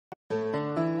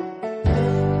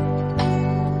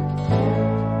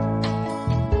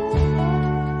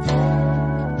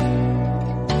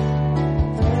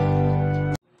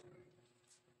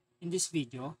this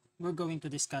video, we're going to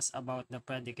discuss about the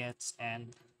predicates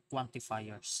and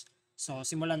quantifiers. So,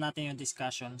 simulan natin yung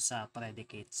discussion sa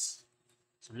predicates.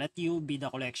 So, let U be the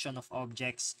collection of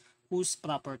objects whose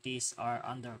properties are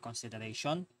under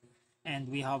consideration.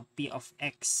 And we have P of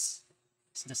X.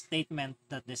 It's the statement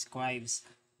that describes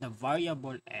the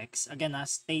variable X. Again, a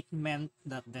statement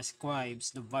that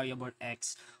describes the variable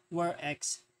X where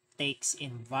X takes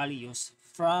in values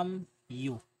from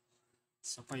U.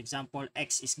 So for example,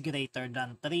 X is greater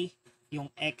than 3. Yung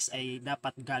X ay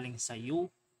dapat galing sa U,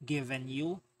 given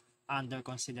U, under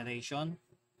consideration.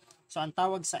 So ang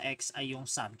tawag sa X ay yung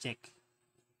subject.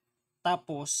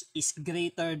 Tapos is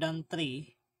greater than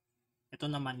 3, ito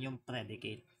naman yung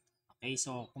predicate. Okay,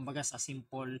 so kumbaga sa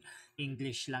simple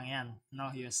English lang yan, no?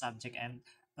 Yung subject and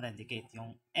predicate.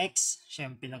 Yung X,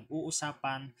 syempre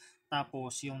pinag-uusapan,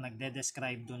 tapos yung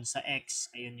nagde-describe dun sa X,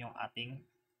 ayun yung ating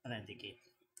predicate.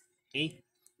 Okay?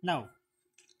 Now,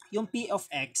 yung P of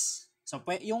X, so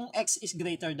yung X is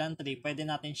greater than 3, pwede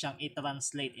natin siyang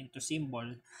i-translate into symbol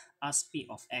as P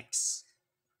of X.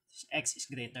 X is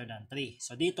greater than 3.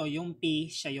 So dito, yung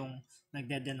P, siya yung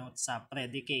nagde-denote sa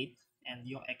predicate, and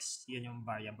yung X, yun yung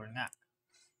variable nga.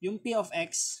 Yung P of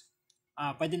X,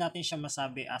 pwede natin siya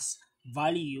masabi as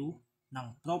value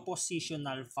ng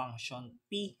propositional function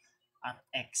P at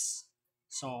X.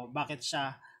 So, bakit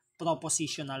siya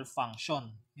propositional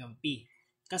function, yung P?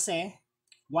 Kasi,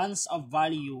 once a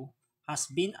value has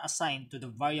been assigned to the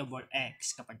variable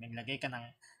X, kapag naglagay ka ng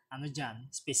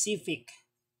specific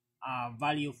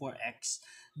value for X,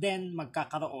 then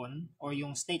magkakaroon, or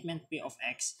yung statement P of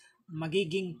X,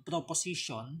 magiging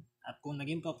proposition, at kung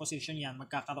naging proposition yan,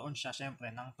 magkakaroon siya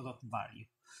syempre ng truth value.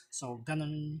 So,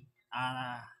 ganun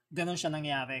siya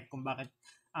nangyari kung bakit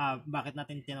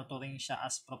natin tinuturing siya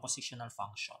as propositional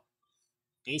function.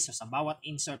 Okay, so sa bawat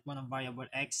insert mo ng variable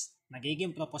X,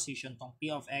 nagiging proposition tong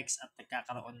P of X at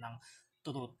nagkakaroon ng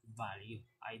truth value,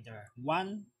 either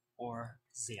 1 or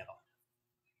 0.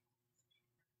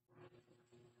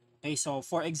 Okay, so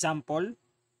for example,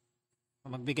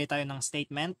 magbigay tayo ng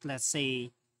statement. Let's say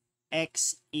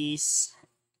X is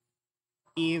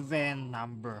even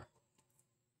number.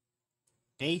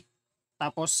 Okay?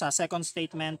 Tapos sa second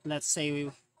statement, let's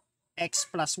say X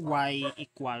plus Y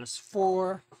equals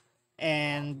 4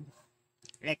 and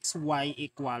XY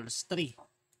equals 3.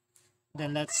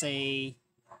 Then let's say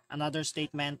another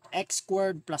statement, X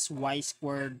squared plus Y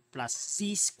squared plus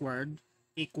Z squared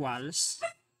equals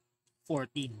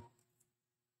 14.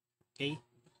 Okay?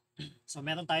 So,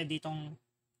 meron tayo ditong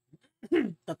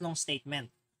tatlong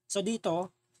statement. So, dito,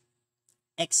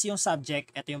 X yung subject,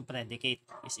 ito yung predicate,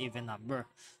 is even number.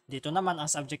 Dito naman, ang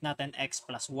subject natin, X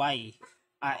plus Y.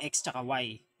 X tsaka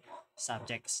Y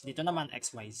subjects. Dito naman,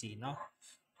 X, Y, Z, no?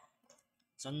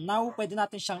 So, now, pwede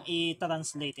natin siyang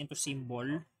i-translate into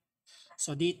symbol.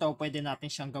 So, dito, pwede natin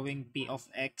siyang gawing P of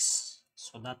X.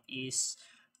 So, that is,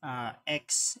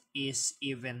 X is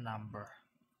even number.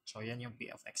 So, yan yung P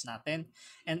of X natin.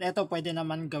 And ito, pwede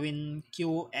naman gawin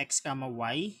Q, X,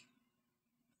 Y.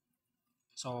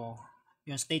 So,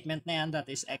 yung statement na yan, that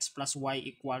is X plus Y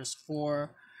equals 4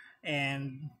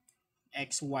 and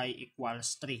XY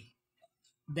equals 3.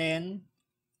 Then,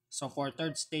 so for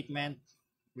third statement,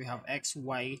 we have X,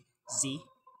 Y, Z.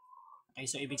 Okay,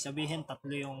 so ibig sabihin,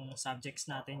 tatlo yung subjects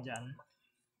natin dyan.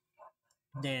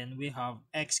 Then, we have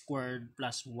X squared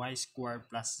plus Y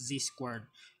squared plus Z squared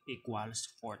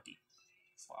equals 40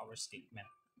 for our statement.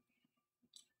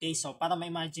 Okay, so para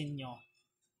ma-imagine nyo,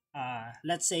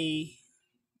 let's say,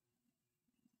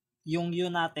 yung U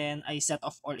natin ay set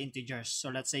of all integers. So,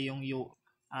 let's say yung U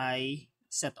ay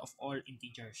set of all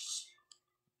integers.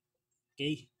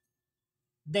 Okay?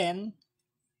 Then,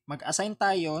 mag-assign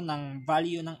tayo ng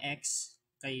value ng X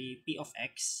kay P of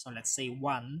X. So, let's say 1.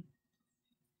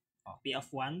 P of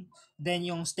 1. Then,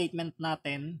 yung statement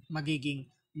natin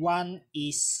magiging 1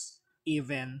 is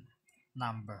even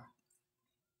number.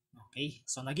 Okay?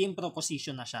 So, naging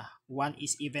proposition na siya. 1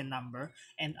 is even number.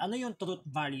 And ano yung truth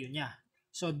value niya?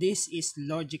 So, this is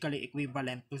logically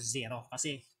equivalent to 0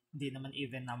 kasi hindi naman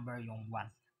even number yung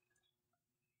 1.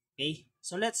 Okay?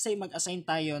 So, let's say mag-assign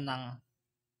tayo ng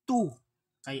 2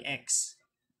 kay X.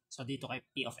 So, dito kay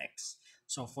P of X.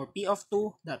 So, for P of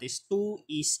 2, that is 2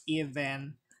 is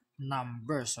even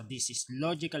number. So, this is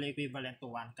logically equivalent to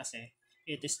 1 kasi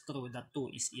it is true that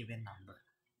 2 is even number.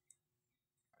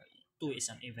 2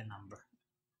 is an even number.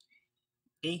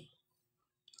 Okay?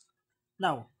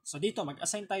 Now, so dito,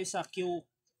 mag-assign tayo sa Q,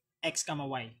 X,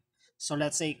 Y. So,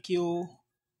 let's say Q,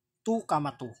 2, 2.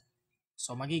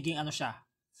 So, magiging ano siya?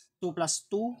 2 plus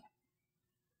 2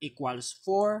 equals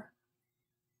 4.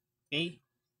 Okay?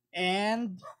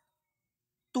 And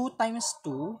 2 times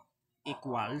 2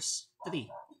 equals 3.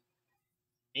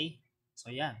 Okay? So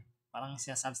yan. Parang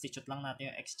substitute lang natin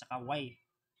yung x tsaka y.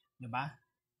 Diba?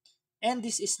 And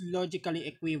this is logically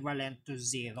equivalent to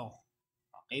 0.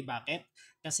 Okay, bakit?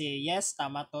 Kasi yes,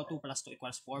 tama to, 2 plus 2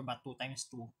 equals 4, but 2 times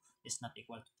 2 is not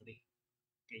equal to 3.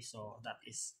 Okay, so that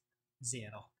is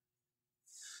 0.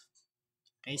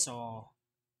 Okay, so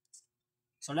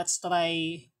let's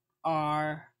try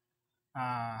our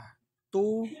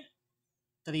 2,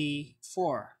 3,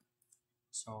 4.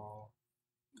 So,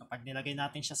 kapag nilagay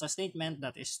natin siya sa statement,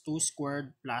 that is 2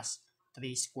 squared plus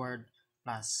 3 squared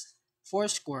plus 4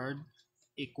 squared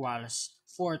equals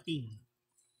 14.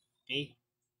 Okay?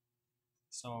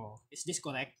 So, is this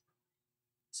correct?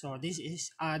 So, this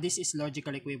is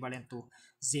logical equivalent to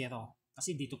 0.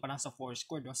 Kasi dito pa lang sa 4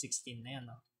 squared, 16 na yan.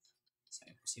 No? So,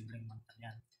 imposibleng magtan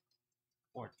yan.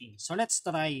 14. So, let's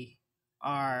try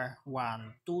our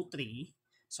 1, 2, 3.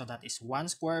 So, that is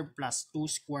 1 squared plus 2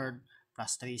 squared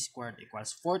plus 3 squared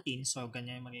equals 14. So,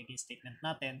 ganyan yung magiging statement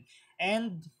natin.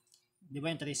 And, di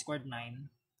ba yung 3 squared,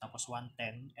 9. Tapos 1,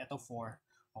 10. Ito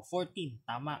 4. O, 14.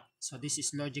 Tama. So, this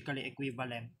is logically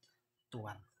equivalent to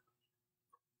 1.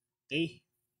 Okay?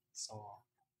 So,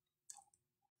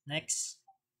 next.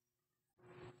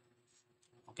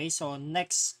 Okay, so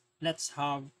next, let's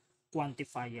have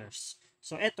quantifiers.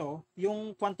 So, ito,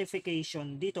 yung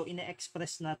quantification, dito,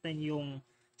 ine-express natin yung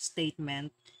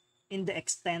statement in the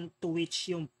extent to which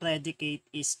yung predicate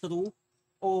is true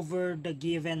over the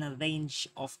given range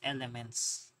of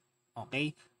elements.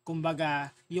 Okay?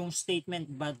 Kumbaga, yung statement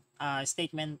ba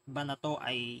na to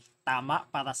ay tama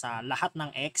para sa lahat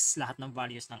ng x, lahat ng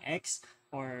values ng x,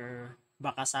 or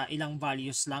baka sa ilang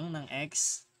values lang ng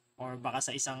x, or baka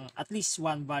sa isang at least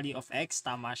one value of x,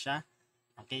 tama siya.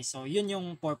 Okay, so yun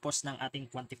yung purpose ng ating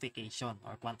quantification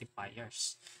or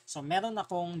quantifiers. So meron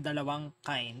akong dalawang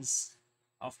kinds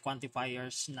of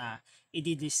quantifiers na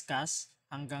i-discuss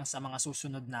hanggang sa mga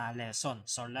susunod na lesson.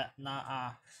 So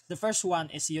the first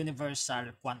one is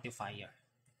universal quantifier.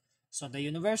 So the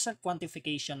universal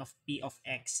quantification of P of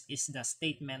x is the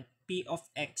statement P of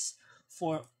x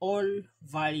for all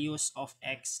values of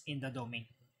x in the domain.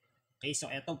 Okay,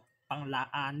 so ito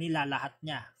nilalahat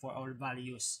niya for all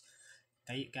values.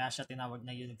 Kaya siya tinawag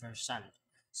na universal.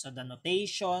 So the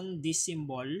notation, this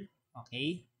symbol,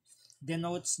 okay,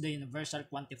 denotes the universal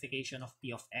quantification of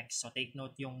P of x. So take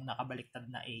note yung nakabaliktad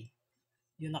na A.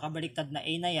 Yung nakabaliktad na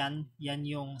A na yan, yan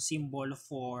yung symbol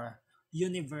for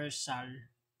universal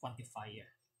quantifier.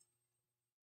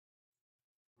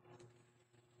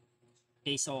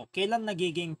 Okay, so kailan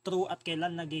nagiging true at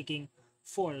kailan nagiging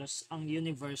false ang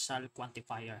universal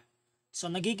quantifier? So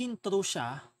nagiging true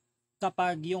siya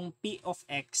kapag yung P of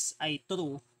x ay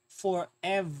true for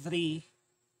every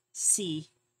C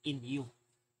in U.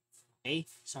 Okay?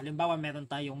 So halimbawa meron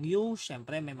tayong U,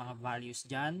 syempre may mga values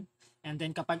dyan. And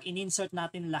then kapag in-insert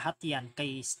natin lahat yan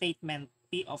kay statement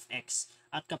P of x,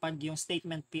 at kapag yung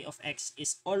statement P of x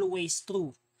is always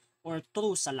true or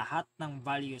true sa lahat ng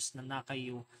values na naka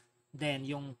U, then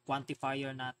yung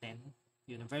quantifier natin,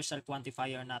 universal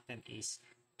quantifier natin is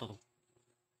true.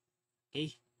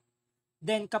 Okay?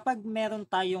 Then kapag meron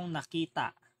tayong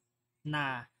nakita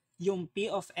na yung P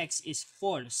of x is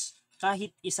false kahit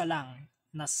isa lang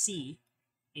na C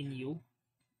in U,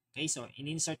 okay, so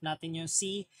in-insert natin yung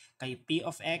C kay P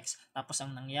of x, tapos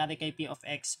ang nangyari kay P of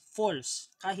x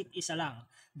false kahit isa lang,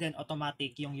 then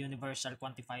automatic yung universal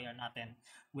quantifier natin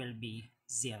will be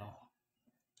 0.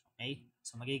 Okay?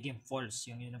 So magiging false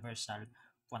yung universal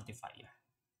quantifier.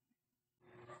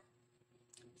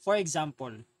 For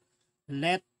example,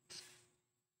 let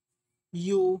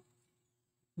U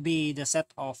be the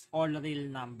set of all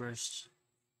real numbers.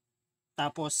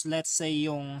 Tapos let's say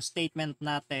yung statement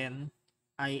natin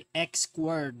ay x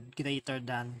squared greater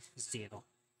than 0.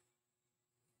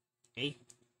 Okay?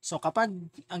 So kapag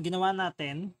ang ginawa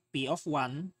natin, P of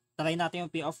 1, try natin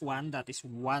yung P of 1, that is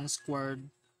 1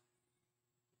 squared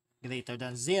greater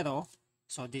than 0.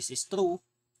 So this is true.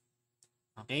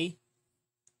 Okay?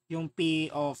 Yung P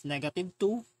of negative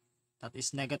 2, that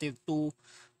is negative 2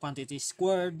 quantity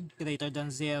squared greater than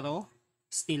 0.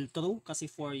 Still true kasi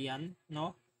 4 yan,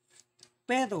 no?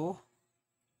 Pero,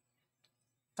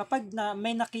 kapag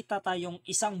may nakita tayong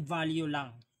isang value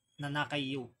lang na naka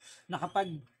U, na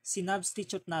kapag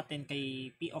sinubstitute natin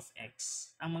kay P of x,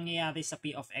 ang mangyayari sa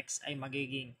P of x ay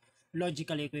magiging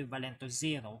logically equivalent to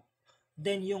 0,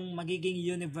 then yung magiging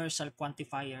universal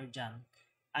quantifier dyan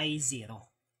ay 0.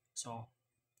 So,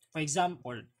 for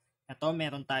example, ito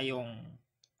meron tayong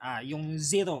yung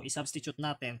 0, isubstitute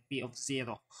natin P of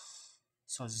 0.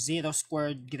 So 0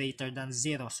 squared greater than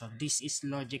 0. So this is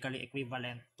logically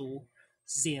equivalent to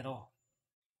 0.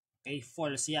 Okay,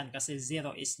 false yan kasi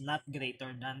 0 is not greater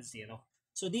than 0.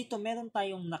 So dito meron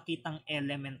tayong nakitang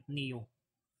element ni U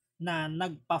na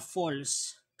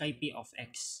nagpa-false kay P of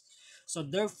X. So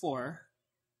therefore,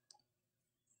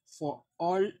 for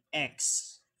all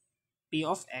X, P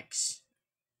of X,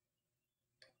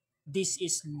 this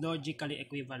is logically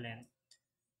equivalent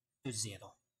to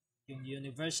 0. Yung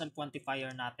universal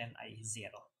quantifier natin ay 0.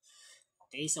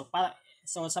 Okay, so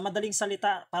sa madaling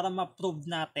salita, para ma-prove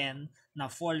natin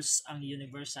na false ang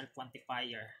universal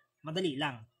quantifier, madali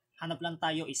lang. Hanap lang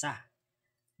tayo isa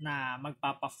na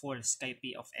magpapa-false kay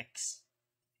P of X.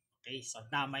 Okay, so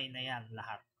damay na yan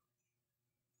lahat.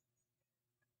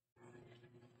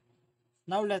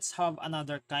 Now let's have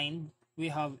another kind.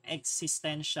 We have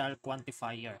existential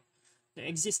quantifier. The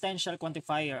existential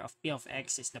quantifier of P of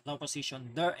X is the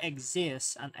proposition there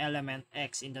exists an element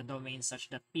X in the domain such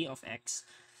that P of X.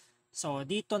 So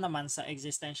dito naman sa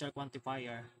existential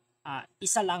quantifier,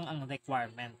 isa lang ang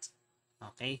requirement.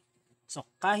 Okay? So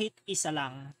kahit isa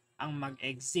lang ang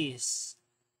mag-exist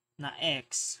na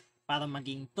X para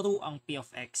maging true ang P of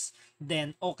X,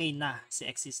 then okay na si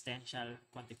existential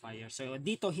quantifier. So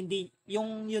dito hindi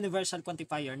yung universal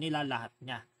quantifier nilalahat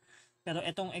niya. Pero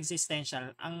itong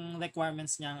existential, ang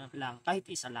requirements niya lang kahit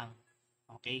isa lang.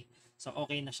 Okay? So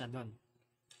okay na siya doon.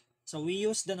 So we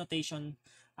use the notation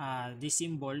this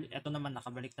symbol, ito naman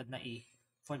nakabaliktad na E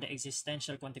for the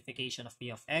existential quantification of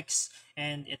P of X,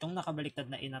 and itong nakabaliktad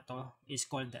na E na to is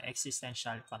called the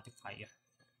existential quantifier.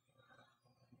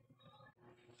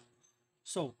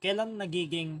 So, kailan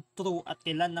nagiging true at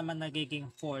kailan naman nagiging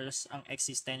false ang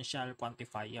existential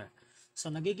quantifier?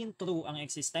 So, nagiging true ang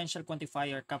existential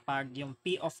quantifier kapag yung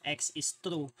P of X is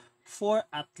true for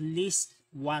at least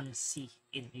one C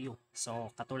in U.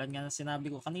 So, katulad nga ng sinabi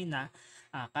ko kanina,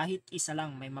 kahit isa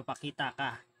lang may mapakita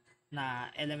ka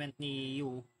na element ni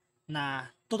U na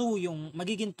true yung,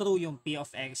 magiging true yung P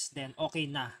of X, then okay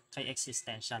na kay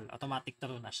existential. Automatic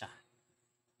true na siya.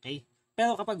 Okay?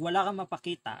 Pero kapag wala kang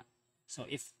mapakita, so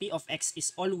if P of X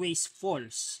is always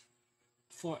false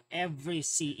for every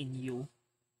C in U,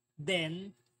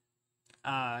 then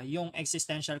yung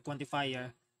existential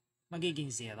quantifier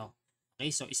magiging 0. Okay,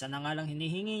 so isa na nga lang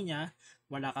hinihingi niya,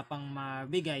 wala ka pang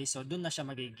mabigay, so dun na siya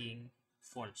magiging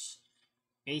false.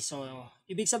 Okay, so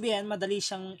ibig sabihin madali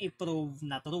siyang i-prove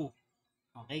na true.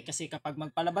 Okay, kasi kapag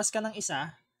magpalabas ka ng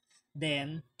isa,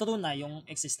 then true na yung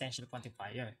existential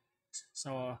quantifier.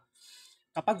 So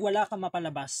kapag wala kang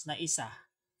mapalabas na isa,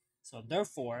 so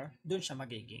therefore dun siya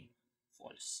magiging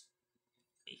false.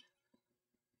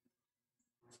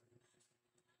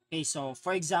 Okay, so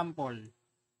for example,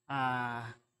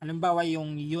 halimbawa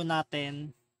yung U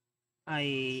natin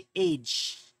ay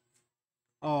age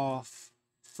of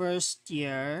first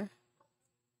year,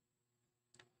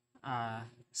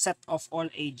 set of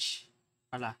all age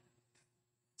pala.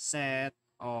 Set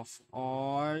of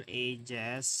all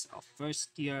ages of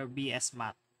first year BS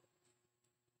Math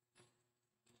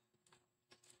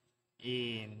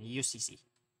in UCC.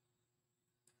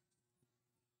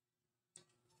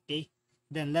 Okay?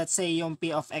 Then let's say yung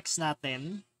P of X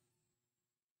natin,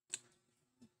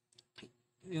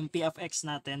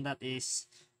 that is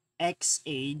X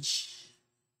age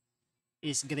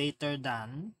is greater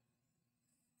than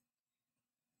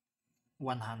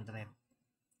 100.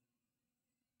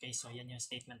 Okay, so yan yung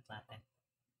statement natin.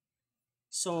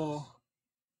 So,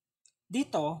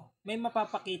 dito, may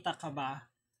mapapakita ka ba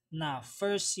na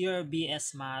first year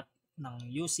BS Math ng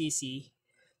UCC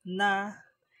na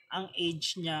ang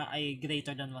age niya ay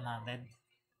greater than 100?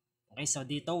 Okay, so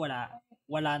dito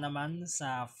wala naman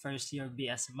sa first year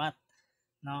BS Math,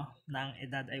 no, na ang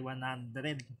edad ay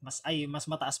 100. Mas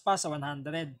mataas pa sa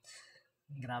 100.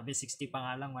 Grabe, 60 pa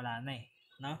nga lang, wala na eh,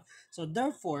 no? So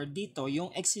therefore dito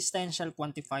yung existential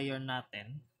quantifier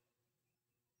natin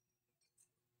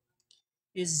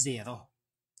is 0.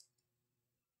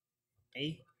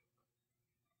 Okay?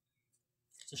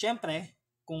 So syempre,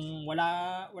 kung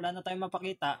wala na tayong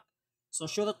mapakita, so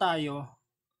sure tayo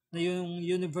na yung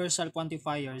universal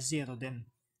quantifier 0 din.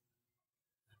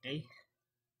 Okay?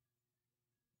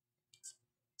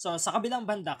 So sa kabilang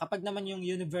banda, kapag naman yung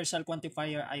universal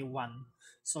quantifier ay 1,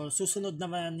 so susunod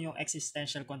naman yung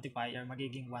existential quantifier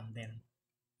magiging 1 din.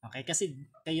 Okay? Kasi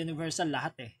kay universal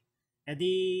lahat eh.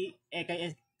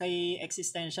 Kay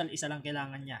existential isa lang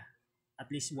kailangan niya. At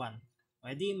least 1. O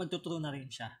edi magtutrue na rin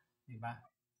siya. Diba?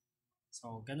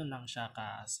 So ganun lang siya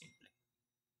ka-simple.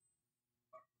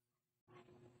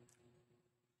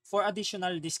 For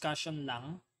additional discussion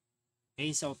lang,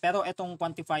 okay, so pero itong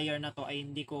quantifier na to ay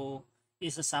hindi ko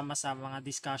isasama sa mga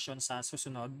discussion sa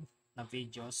susunod na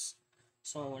videos.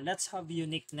 So let's have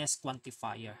uniqueness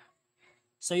quantifier.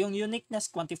 So yung uniqueness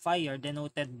quantifier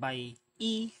denoted by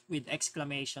E with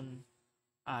exclamation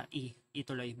E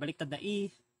tuloy. Baliktad na E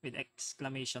with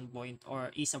exclamation point or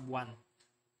E sub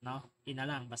 1. No? E na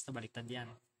lang, basta baliktad yan.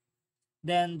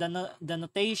 Then the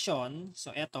notation, so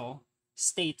ito,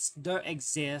 states there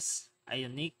exists a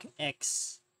unique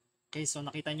X. Okay, so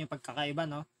nakita niyo yung pagkakaiba,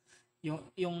 no?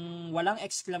 Yung walang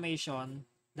exclamation,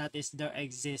 that is there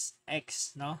exists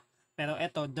X, no? Pero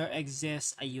ito, there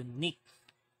exists a unique.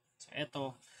 So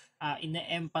ito,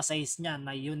 ine-emphasize niya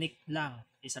na unique lang,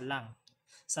 isa lang,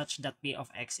 such that P of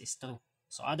X is true.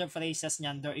 So other phrases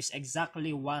niyan, there is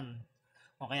exactly one,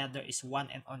 o kaya there is one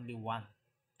and only one.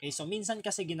 Okay, so minsan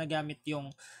kasi ginagamit yung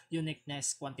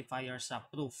uniqueness quantifier sa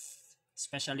proof,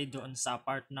 especially doon sa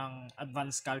part ng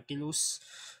advanced calculus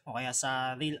o kaya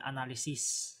sa real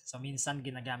analysis. So minsan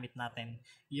ginagamit natin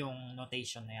yung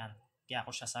notation na yan. Kaya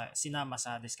ako siya sinama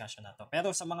sa discussion na to. Pero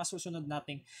sa mga susunod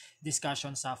nating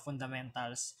discussion sa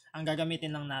fundamentals, ang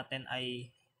gagamitin lang natin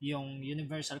ay yung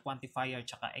universal quantifier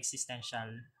tsaka existential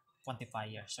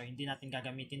quantifier. So hindi natin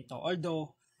gagamitin to.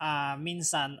 Although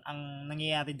minsan ang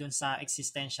nangyayari dun sa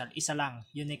existential, isa lang,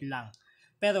 unique lang.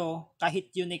 Pero kahit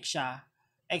unique siya,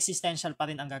 existential pa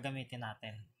rin ang gagamitin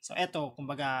natin. So eto,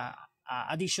 kumbaga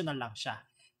additional lang siya.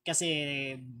 Kasi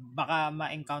baka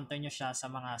ma-encounter nyo siya sa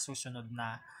mga susunod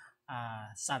na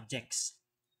subjects.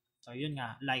 So yun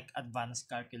nga, like advanced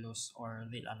calculus or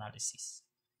real analysis.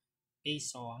 Okay,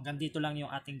 so hanggang dito lang yung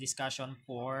ating discussion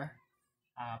for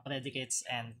predicates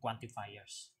and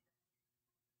quantifiers.